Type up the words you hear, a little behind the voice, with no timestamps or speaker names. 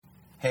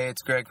Hey,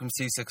 it's Greg from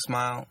C6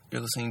 Mile.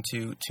 You're listening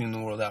to Tune the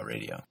World Out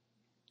Radio.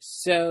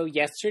 So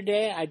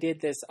yesterday I did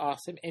this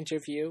awesome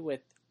interview with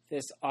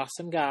this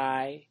awesome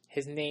guy.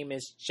 His name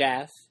is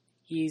Jeff.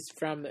 He's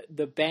from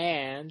the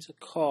band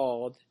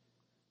called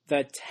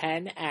The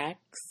 10X.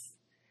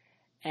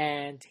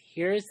 And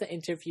here's the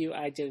interview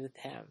I did with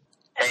him.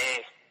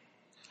 Hey.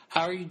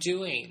 How are you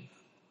doing?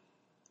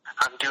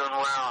 I'm doing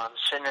well. I'm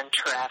sitting in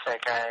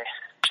traffic. I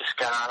just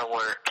got out of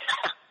work.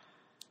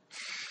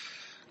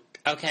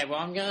 Okay, well,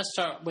 I'm going to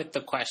start with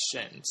the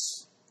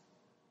questions.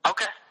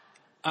 Okay.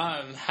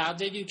 How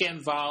did you get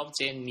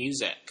involved in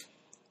music?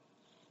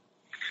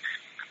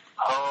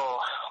 Oh,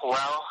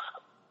 well,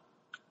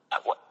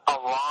 a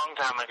long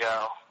time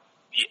ago,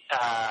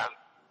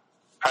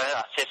 probably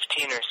about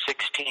 15 or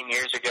 16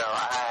 years ago,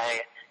 I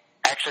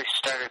actually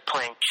started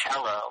playing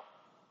cello.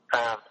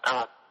 I'm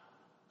a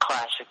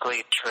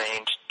classically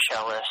trained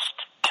cellist,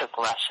 took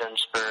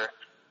lessons for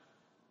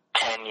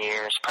 10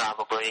 years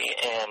probably,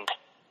 and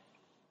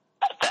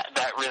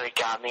that really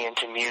got me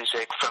into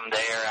music. From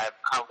there,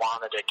 I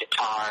wanted a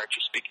guitar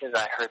just because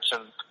I heard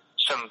some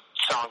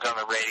songs on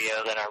the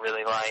radio that I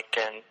really liked,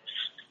 and,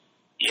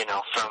 you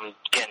know, from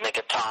getting a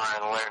guitar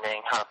and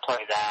learning how to play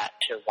that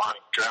to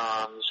wanting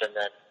drums and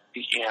then,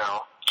 you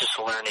know, just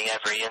learning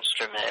every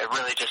instrument. It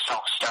really just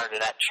all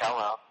started at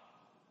cello.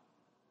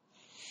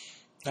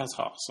 That's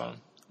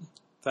awesome.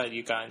 That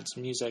you got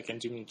into music and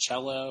doing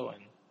cello,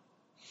 and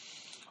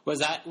was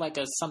that like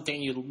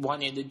something you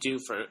wanted to do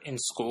in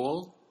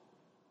school?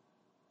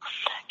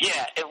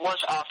 Yeah, it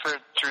was offered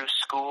through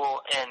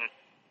school, and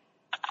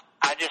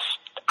I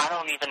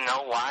don't even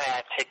know why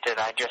I picked it.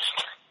 I just,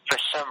 for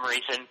some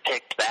reason,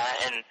 picked that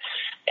and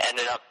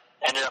ended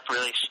up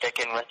really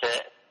sticking with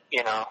it,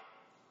 you know.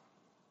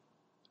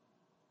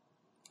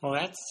 Well,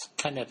 that's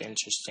kind of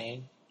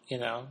interesting, you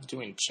know,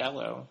 doing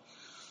cello.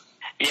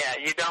 Yeah,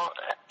 you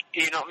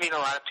don't meet a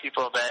lot of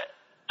people that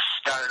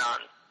start on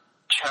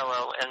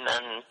cello and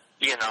then,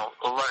 you know,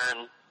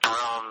 learn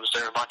drums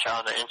or a bunch of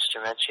other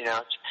instruments, you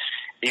know.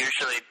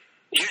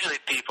 Usually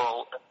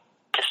people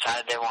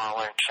decide they want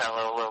to learn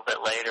cello a little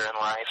bit later in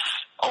life,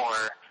 or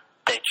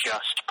they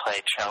just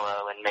play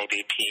cello and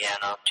maybe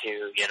piano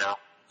too, you know.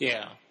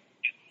 Yeah.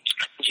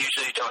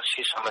 Usually you don't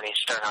see somebody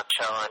start on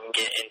cello and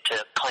get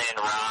into playing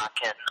rock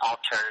and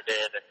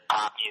alternative and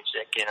pop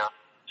music, you know.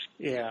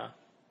 Yeah.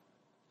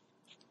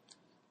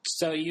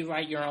 So you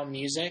write your own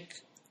music?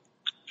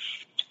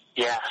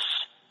 Yes.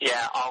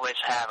 Yeah, always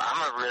have.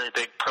 I'm a really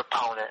big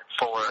proponent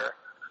for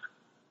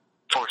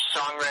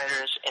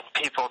songwriters and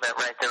people that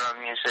write their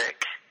own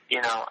music,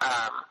 you know.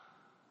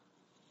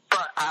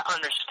 But I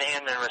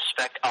understand and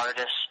respect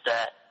artists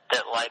that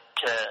like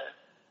to,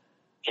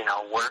 you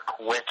know, work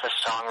with a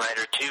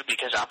songwriter too,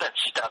 because I've been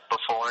stuck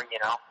before, you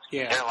know.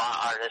 Yeah. There are a lot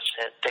of artists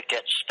that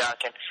get stuck,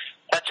 and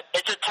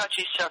it's a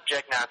touchy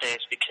subject nowadays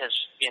because,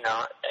 you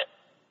know,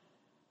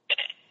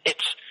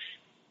 it's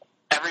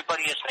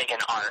everybody is making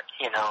art,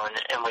 you know,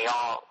 and we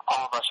all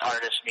of us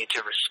artists need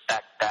to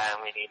respect that,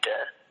 and we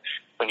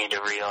need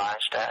to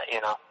realize that, you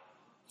know.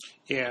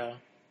 Yeah.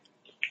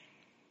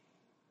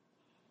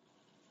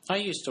 I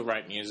used to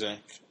write music,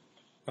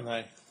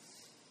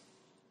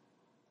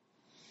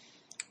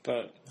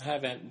 but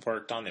haven't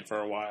worked on it for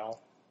a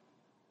while.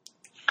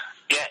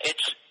 Yeah,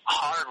 it's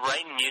hard.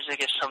 Writing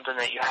music is something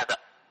that you have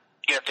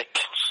to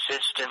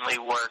consistently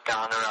work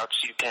on, or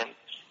else you can,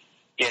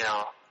 you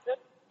know,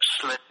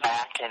 slip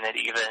back in it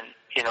even.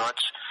 You know,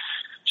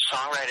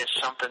 songwriting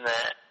is something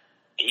that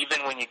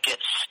even when you get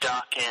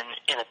stuck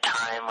in a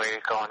time where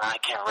you're going, I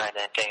can't write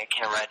anything,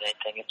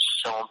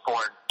 it's so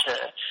important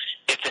to,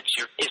 if it's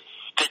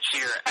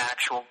your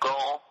actual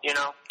goal, you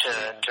know,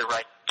 to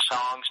write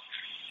songs,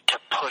 to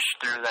push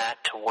through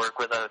that, to work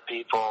with other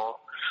people.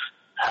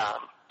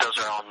 Those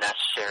are all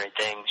necessary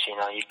things, you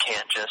know. You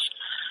can't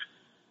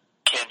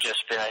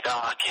just be like,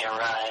 oh, I can't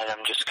write,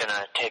 I'm just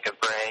gonna take a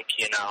break,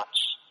 you know.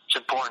 It's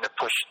important to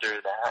push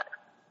through that.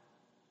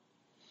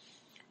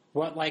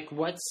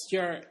 What's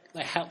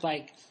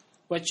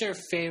your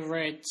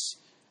favorite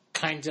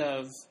kind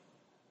of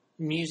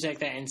music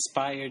that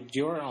inspired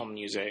your own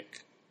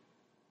music?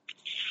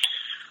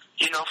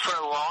 You know, for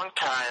a long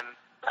time,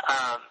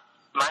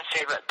 my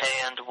favorite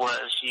band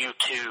was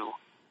U2.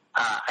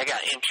 I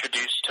got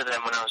introduced to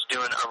them when I was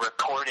doing a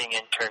recording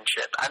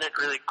internship. I didn't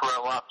really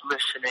grow up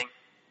listening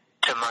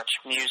to much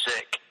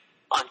music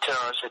until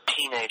I was a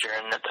teenager,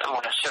 and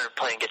when I started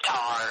playing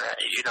guitar,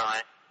 you know,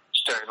 I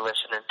started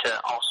listening to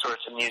all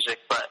sorts of music,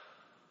 but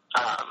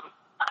I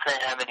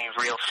didn't have any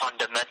real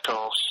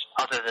fundamentals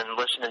other than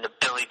listening to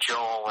Billy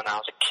Joel when I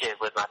was a kid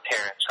with my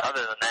parents.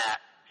 Other than that,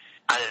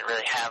 I didn't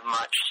really have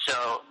much.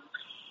 So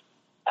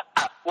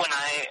when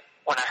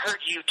I heard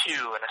U2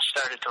 and I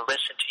started to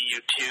listen to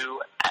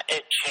U2,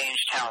 it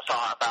changed how I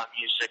thought about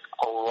music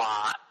a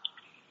lot.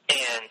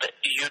 And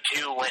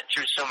U2 went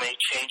through so many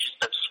changes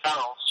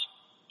themselves,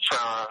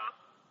 from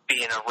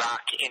being a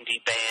rock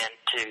indie band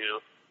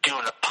to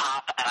doing a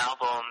pop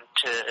album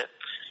to,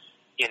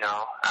 you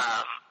know,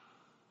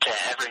 to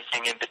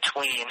everything in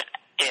between.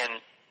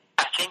 And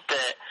I think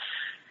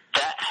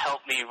that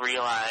helped me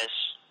realize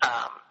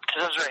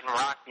because I was writing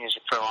rock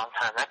music for a long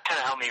time. That kind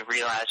of helped me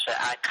realize that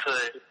I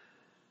could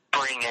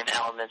bring in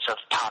elements of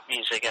pop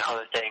music and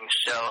other things.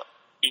 So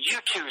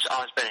U2's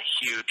always been a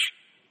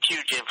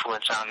huge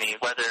influence on me,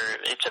 whether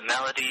it's a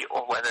melody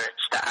or whether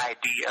it's the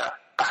idea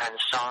behind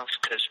the songs,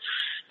 because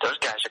those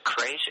guys are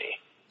crazy.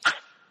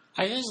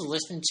 I just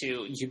listened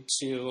to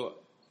U2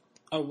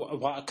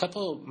 a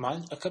couple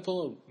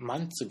of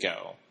months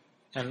ago,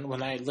 and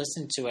when I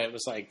listened to it, it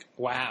was like,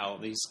 wow,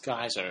 these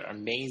guys are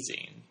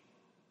amazing.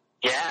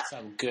 Yeah.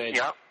 Some good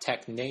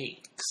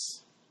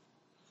techniques.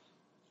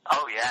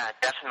 Oh, yeah,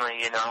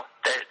 definitely, you know.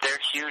 They're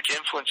huge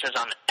influences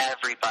on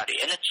everybody.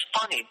 And it's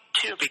funny,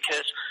 too,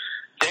 because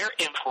their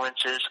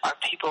influences are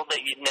people that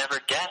you'd never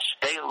guess.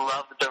 They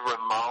love the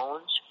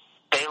Ramones.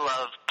 They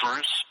love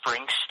Bruce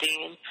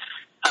Springsteen.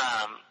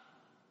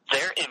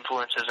 Their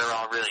influences are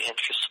all really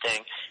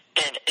interesting.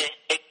 And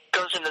it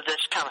goes into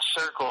this kind of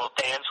circle of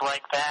bands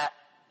like that.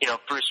 You know,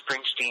 Bruce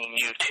Springsteen,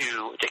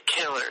 U2, The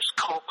Killers,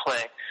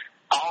 Coldplay.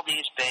 All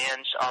these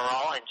bands are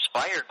all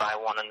inspired by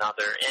one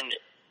another. And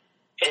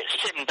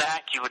sitting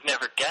back, you would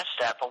never guess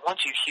that. But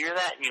once you hear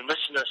that and you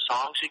listen to the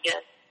songs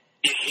again,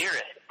 you hear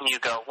it. And you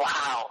go,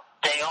 wow,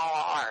 they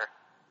all are.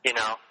 You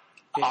know,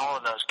 all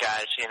of those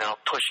guys, you know,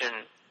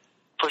 pushing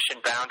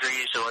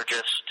boundaries or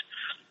just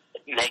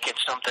making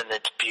something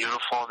that's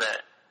beautiful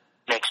that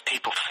makes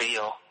people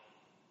feel.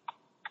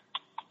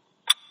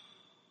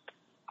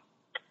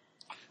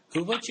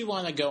 Who would you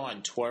want to go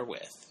on tour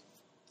with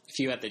if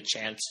you had the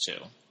chance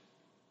to?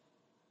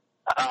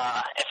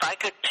 If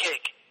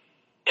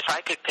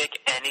I could pick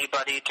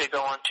anybody to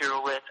go on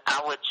tour with,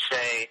 I would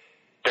say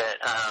that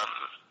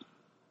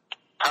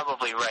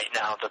probably right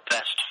now the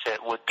best fit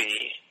would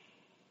be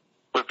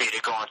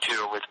to go on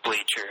tour with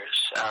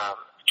Bleachers.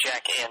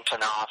 Jack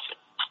Antonoff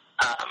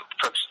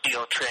from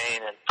Steel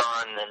Train and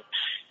Fun, and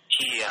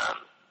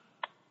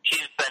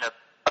he's been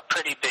a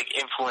pretty big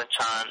influence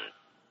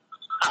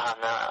on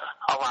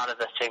a lot of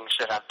the things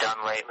that I've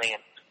done lately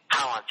and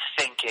how I'm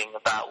thinking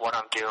about what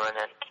I'm doing,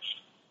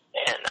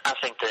 and I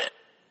think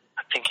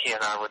he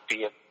and I would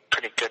be a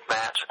pretty good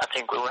match. I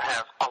think we would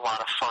have a lot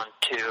of fun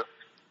too.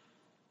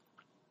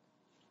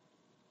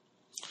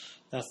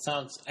 That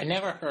sounds... I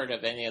never heard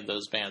of any of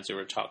those bands you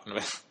were talking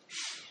about.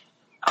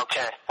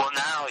 Okay. Well,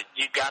 now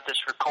you got this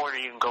recorder.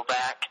 You can go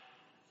back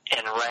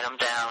and write them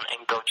down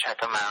and go check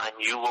them out, and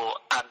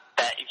I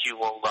bet you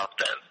will love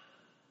them.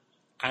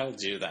 I will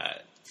do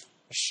that.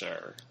 For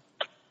sure.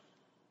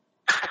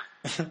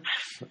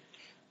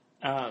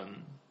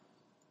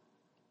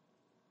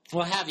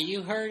 Well, have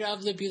you heard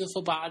of The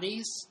Beautiful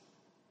Bodies?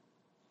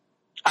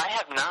 I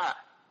have not.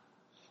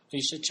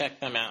 You should check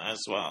them out as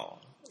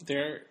well.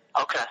 They're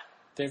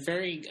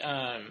very,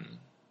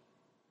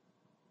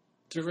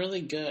 they're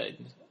really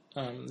good.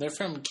 They're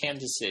from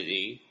Kansas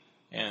City,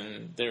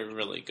 and they're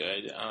really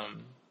good.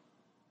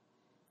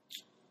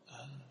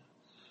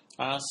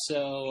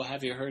 Also,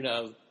 have you heard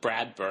of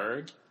Brad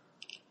Bird?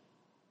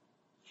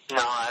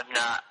 No, I've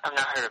not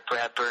heard of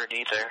Brad Bird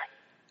either.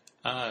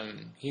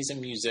 He's a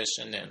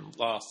musician in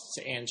Los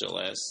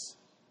Angeles.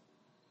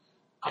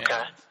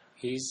 Okay.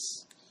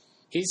 He's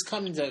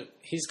coming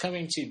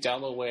to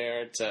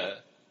Delaware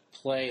to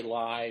play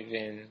live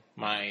in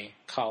my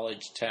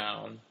college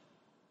town.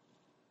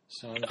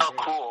 So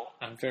cool.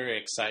 I'm very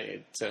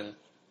excited to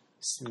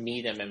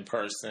meet him in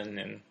person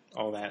and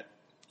all that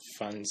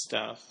fun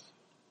stuff.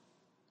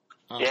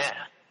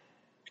 Yeah.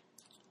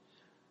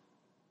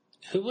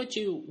 Who would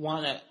you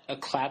want to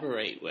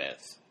collaborate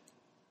with?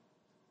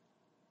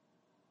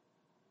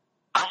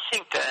 I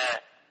think that,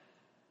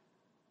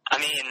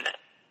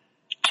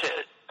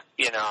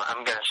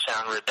 I'm going to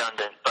sound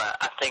redundant, but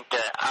I think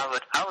that I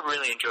would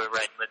really enjoy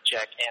writing with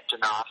Jack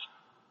Antonoff,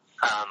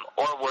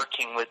 or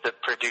working with the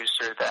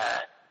producer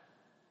that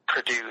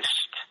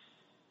produced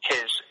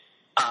his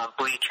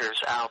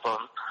Bleachers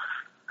album,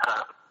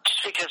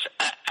 just because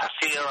I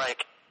feel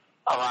like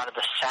a lot of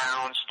the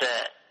sounds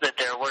that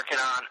they're working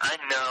on, I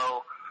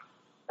know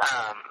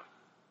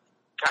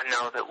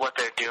that what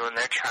they're doing,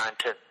 they're trying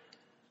to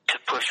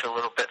push a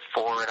little bit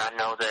forward. I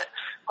know that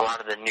a lot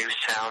of the new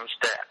sounds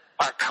that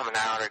are coming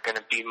out are going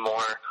to be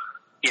more,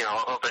 a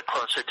little bit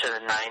closer to the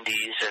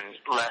 90s and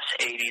less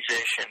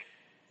 80s-ish, and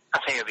I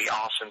think it'd be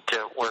awesome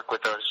to work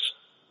with those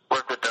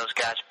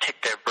guys,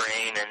 pick their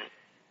brain,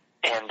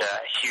 and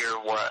hear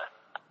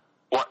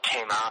what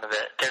came out of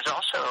it. There's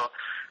also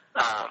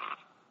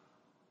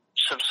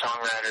some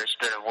songwriters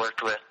that have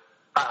worked with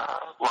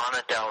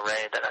Lana Del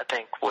Rey that I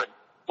think would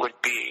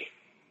be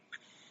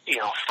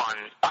a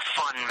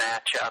fun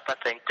matchup. I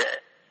think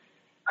that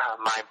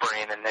my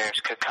brain and theirs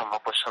could come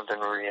up with something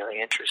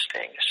really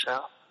interesting.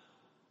 So,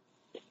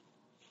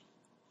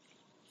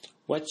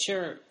 what's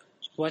your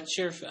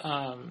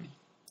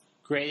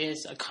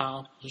greatest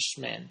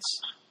accomplishment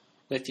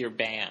with your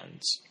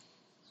band?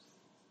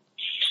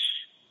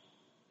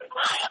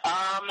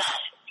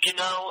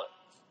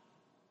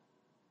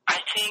 I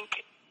think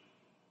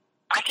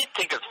I can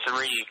think of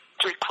three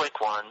quick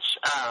ones.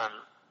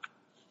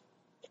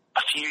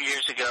 A few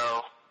years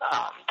ago,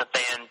 the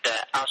band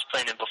that I was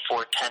playing in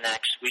before 10X,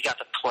 we got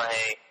to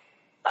play.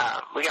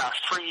 We got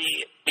a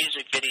free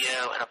music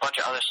video and a bunch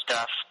of other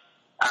stuff,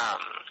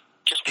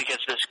 just because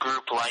this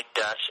group liked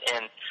us.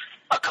 And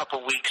a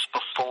couple weeks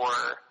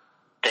before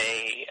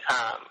they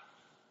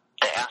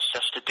asked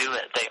us to do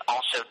it, they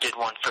also did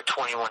one for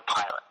 21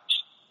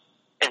 Pilots.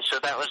 And so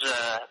that was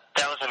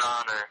an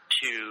honor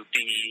to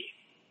be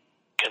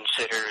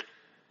considered,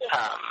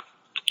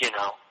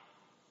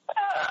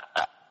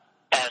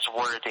 as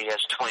worthy as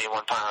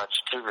 21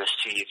 Pilots to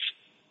receive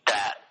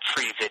that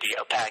free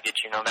video package.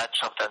 That's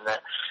something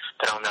that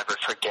I'll never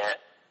forget.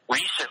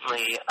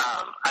 Recently,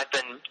 I've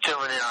been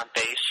filling in on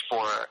bass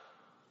for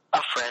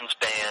a friend's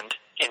band,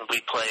 and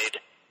we played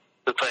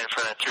in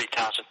front of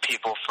 3,000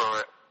 people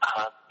for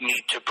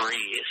Need to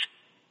Breathe,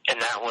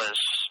 and that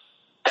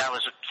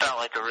felt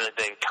like a really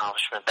big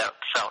accomplishment. That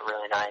felt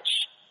really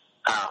nice.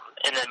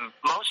 And then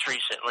most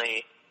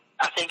recently,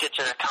 I think it's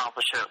an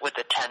accomplishment with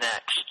the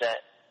 10X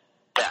that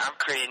I'm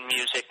creating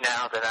music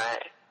now that I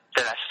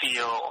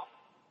feel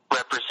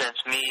represents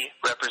me,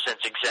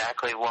 represents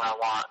exactly what I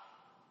want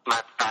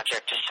my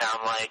project to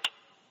sound like,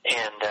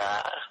 and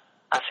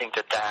I think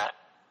that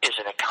is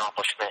an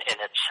accomplishment in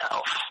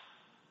itself.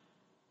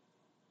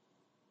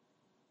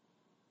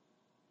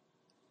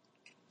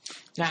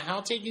 Now,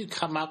 how did you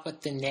come up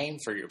with the name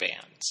for your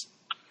band?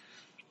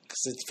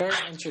 Because it's very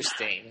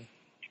interesting.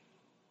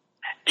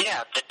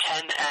 Yeah, the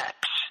 10X.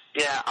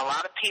 Yeah, a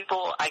lot of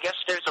people, I guess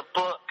there's a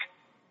book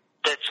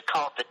that's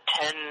called the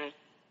 10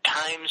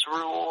 Times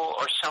Rule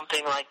or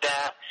something like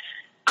that.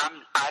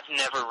 I've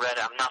never read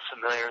it. I'm not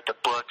familiar with the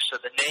book, so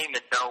the name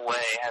in no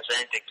way has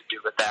anything to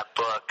do with that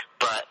book.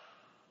 But,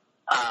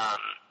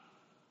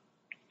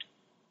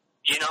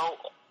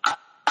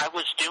 I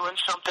was doing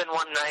something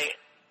one night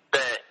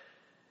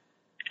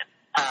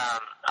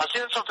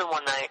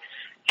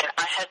and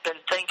I had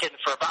been thinking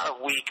for about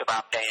a week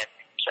about band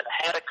names, and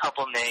I had a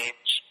couple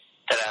names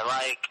that I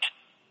liked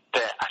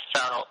that I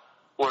felt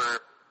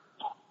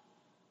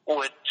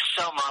would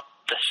sum up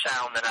the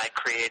sound that I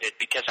created,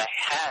 because I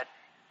had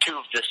 2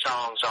 of the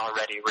songs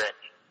already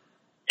written.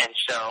 And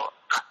so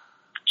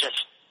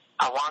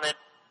I wanted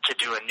to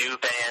do a new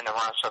band. I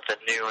wanted something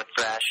new and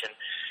fresh. And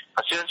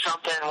I was doing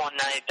something one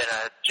night that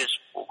I just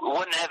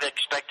wouldn't have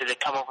expected to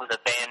come up with a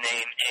band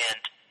name,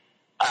 and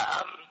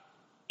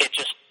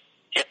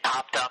it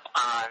popped up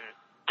on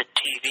the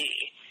TV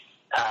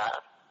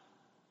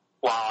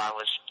while I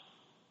was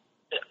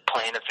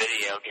playing a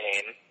video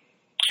game,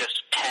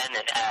 just 10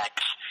 and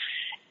X.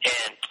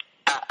 And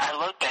I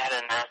looked at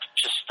it and I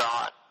just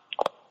thought,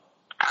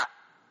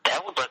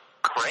 that would look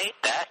great.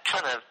 That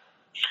kind of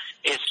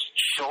is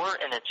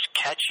short and it's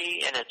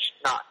catchy and it's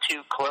not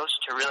too close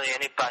to really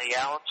anybody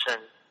else.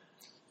 And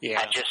yeah.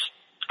 I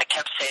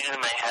kept saying it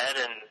in my head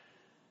and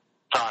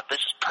thought, this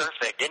is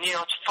perfect. And,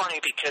 it's funny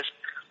because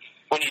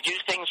when you do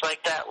things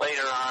like that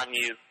later on,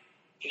 you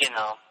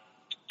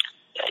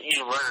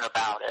learn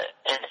about it.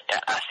 And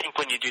I think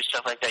when you do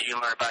stuff like that, you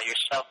learn about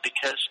yourself,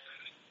 because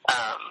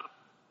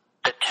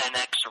the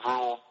 10X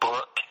Rule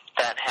book,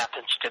 that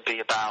happens to be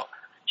about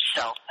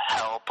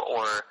self-help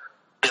or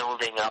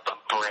building up a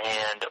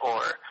brand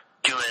or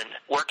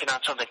working on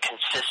something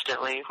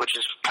consistently, which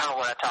is kind of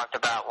what I talked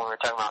about when we were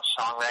talking about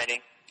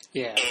songwriting.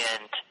 Yeah.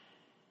 And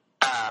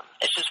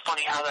it's just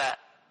funny how that,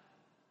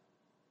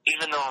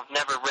 even though I've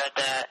never read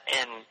that,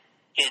 and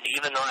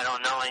even though I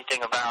don't know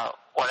anything about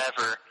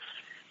whatever,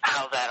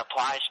 how that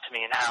applies to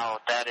me and how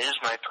that is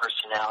my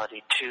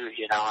personality too.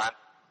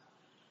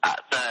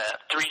 The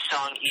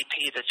 3-song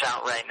EP that's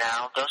out right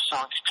now, those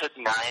songs took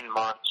 9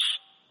 months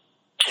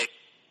to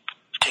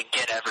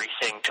get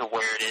everything to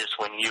where it is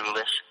when you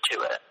listen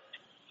to it.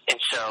 And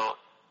so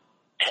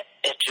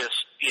it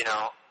just,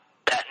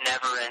 that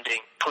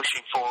never-ending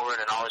pushing forward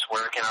and always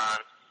working on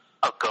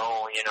a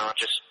goal,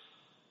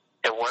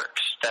 it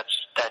works.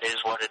 That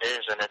is what it is,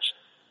 and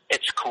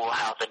it's cool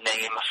how the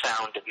name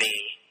found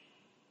me.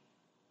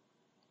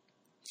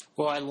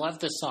 Well, I love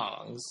the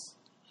songs.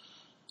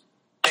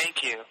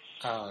 Thank you.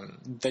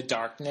 The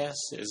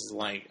Darkness is,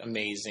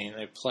 amazing.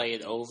 I play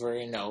it over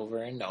and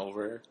over and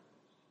over.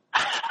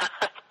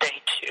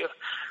 Thank you.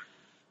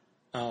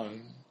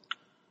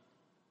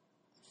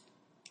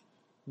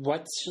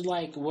 What's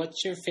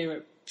your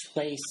favorite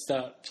place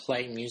to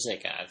play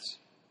music at?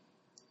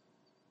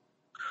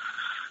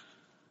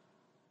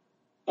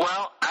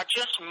 Well, I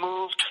just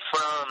moved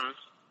from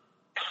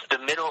the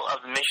middle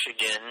of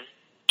Michigan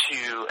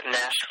to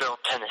Nashville,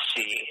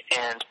 Tennessee,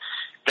 and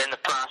been in the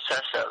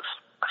process of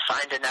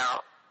finding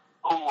out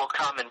who will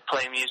come and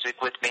play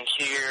music with me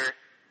here,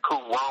 who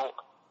won't,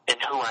 and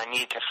who I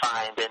need to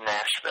find in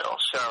Nashville.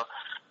 So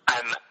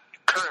I'm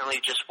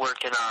currently just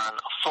working on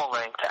a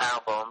full-length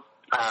album,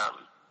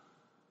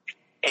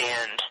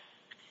 and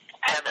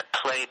haven't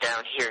played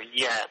down here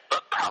yet,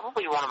 but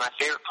probably one of my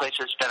favorite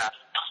places that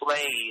I've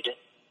played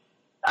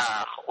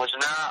was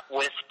not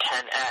with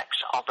 10X,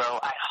 although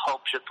I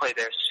hope to play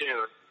there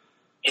soon,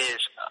 is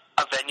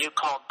a venue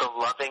called The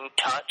Loving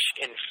Touch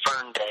in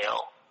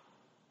Ferndale.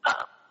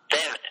 They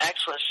have an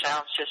excellent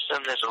sound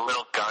system. There's a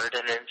little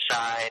garden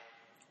inside,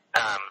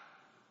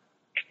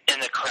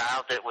 And the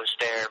crowd that was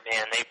there,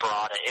 man, they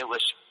brought it. It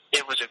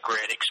was a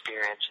great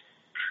experience.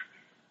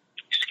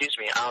 Excuse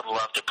me, I would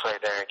love to play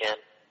there again.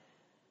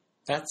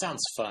 That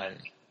sounds fun.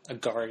 A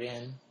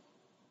garden.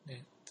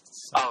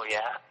 Oh,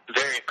 yeah.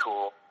 Very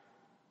cool.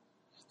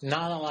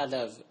 Not a lot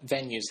of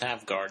venues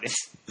have gardens.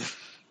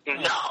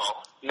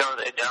 No,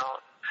 they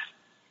don't.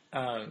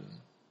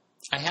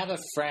 I have a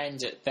friend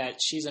that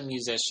she's a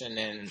musician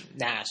in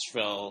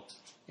Nashville,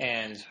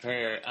 and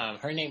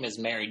her name is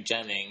Mary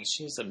Jennings.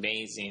 She's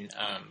amazing.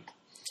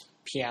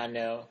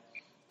 Piano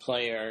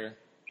player,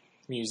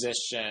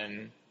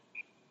 musician.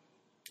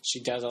 She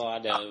does a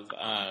lot of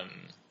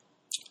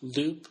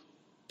loop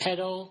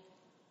pedal.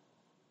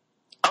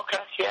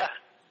 Okay, yeah.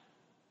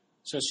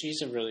 So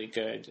she's a really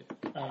good.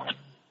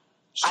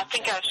 I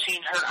think I've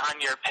seen her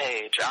on your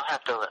page. I'll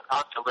have to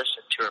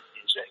listen to her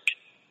music.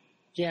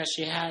 Yeah,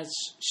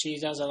 she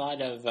does a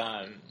lot of.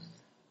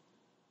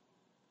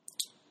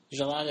 There's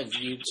a lot of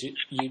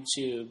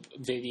YouTube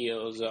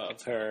videos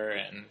of her,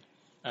 and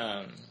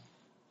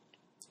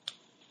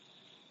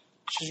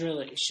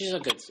she's a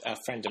good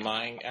friend of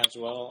mine as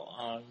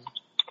well.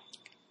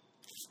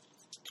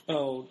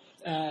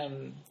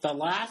 The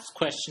last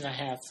question I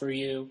have for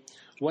you: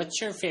 what's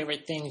your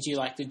favorite things you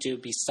like to do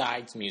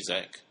besides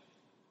music?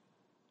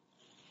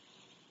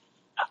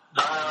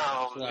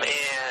 Oh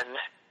man.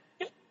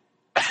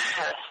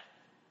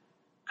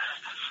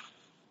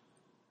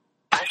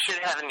 I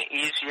should have an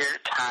easier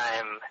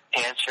time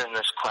answering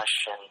this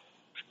question,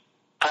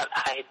 but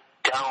I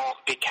don't,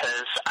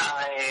 because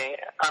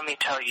let me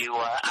tell you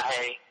what,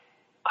 I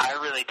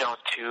really don't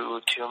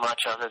do too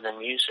much other than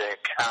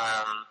music.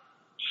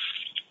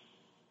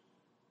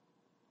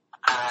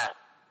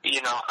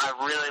 I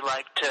really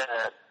like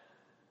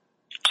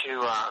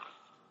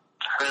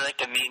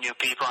to meet new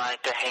people. I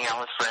like to hang out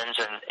with friends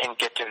and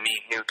get to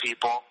meet new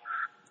people.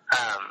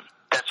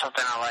 That's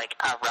something I like.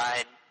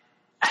 I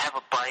have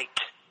a bike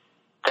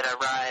that I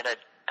ride.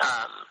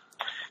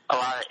 A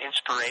lot of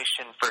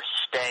inspiration for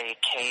Stay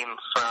came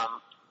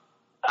from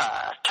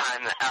a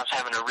time that I was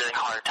having a really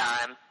hard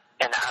time,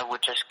 and I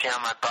would just get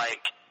on my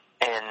bike,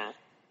 and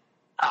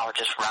I would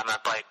just ride my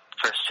bike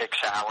for 6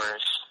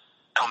 hours,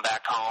 come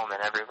back home,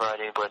 and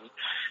everybody would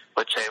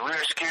say, "We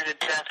were scared to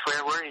death.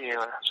 Where were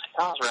you?" And I was like,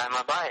 "I was riding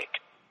my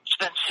bike.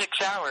 Spent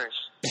 6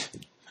 hours."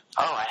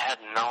 Oh, I had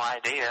no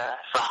idea. I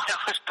thought I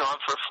was gone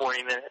for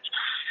 40 minutes.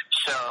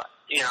 So, I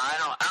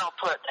don't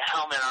put the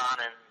helmet on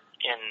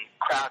and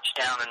crouch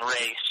down and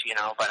race,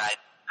 but I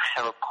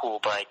have a cool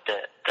bike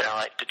that I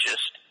like to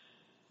just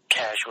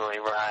casually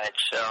ride.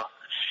 So,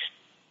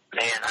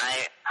 man,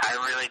 I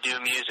really do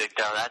music,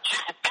 though. That's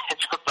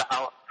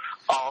about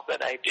all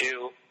that I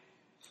do.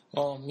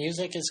 Well,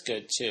 music is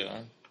good,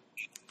 too.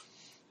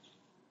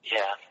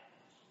 Yeah.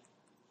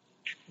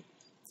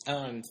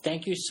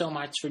 Thank you so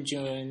much for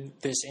doing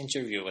this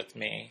interview with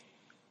me.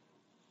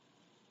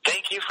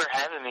 Thank you for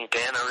having me,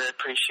 Dan. I really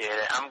appreciate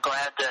it. I'm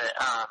glad that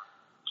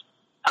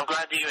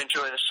you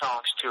enjoy the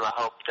songs too. I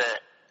hope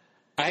that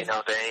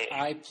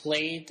I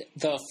played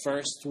the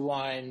first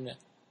one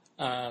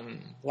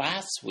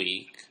last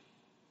week,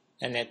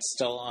 and it's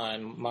still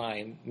on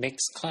my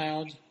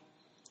Mixcloud,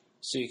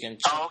 so you can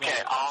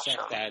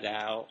check that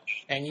out,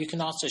 and you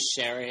can also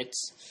share it.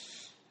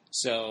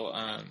 So.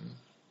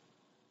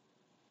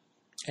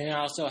 And I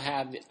also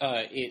have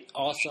it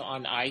also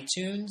on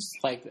iTunes,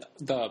 like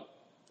the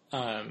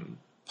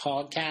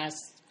podcast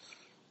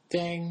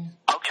thing.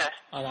 Okay.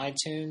 On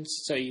iTunes,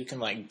 so you can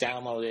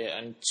download it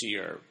onto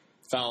your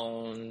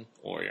phone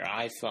or your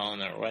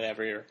iPhone or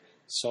whatever your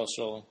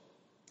social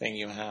thing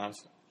you have.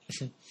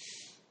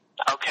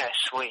 Okay,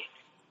 sweet.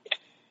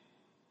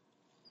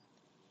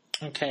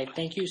 Okay,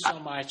 thank you so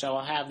much. I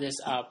will have this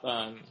up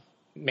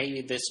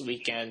maybe this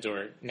weekend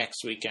or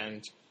next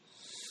weekend.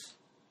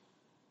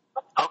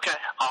 Okay,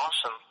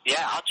 awesome.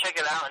 Yeah, I'll check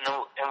it out and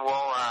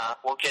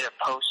we'll get it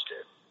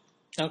posted.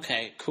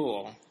 Okay,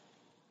 cool.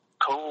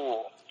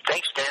 Cool.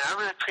 Thanks, Dan. I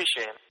really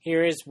appreciate it.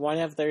 Here is one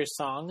of their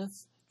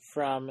songs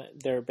from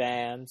their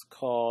band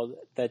called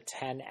The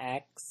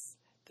 10X.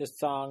 The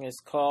song is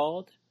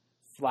called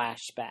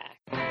Flashback.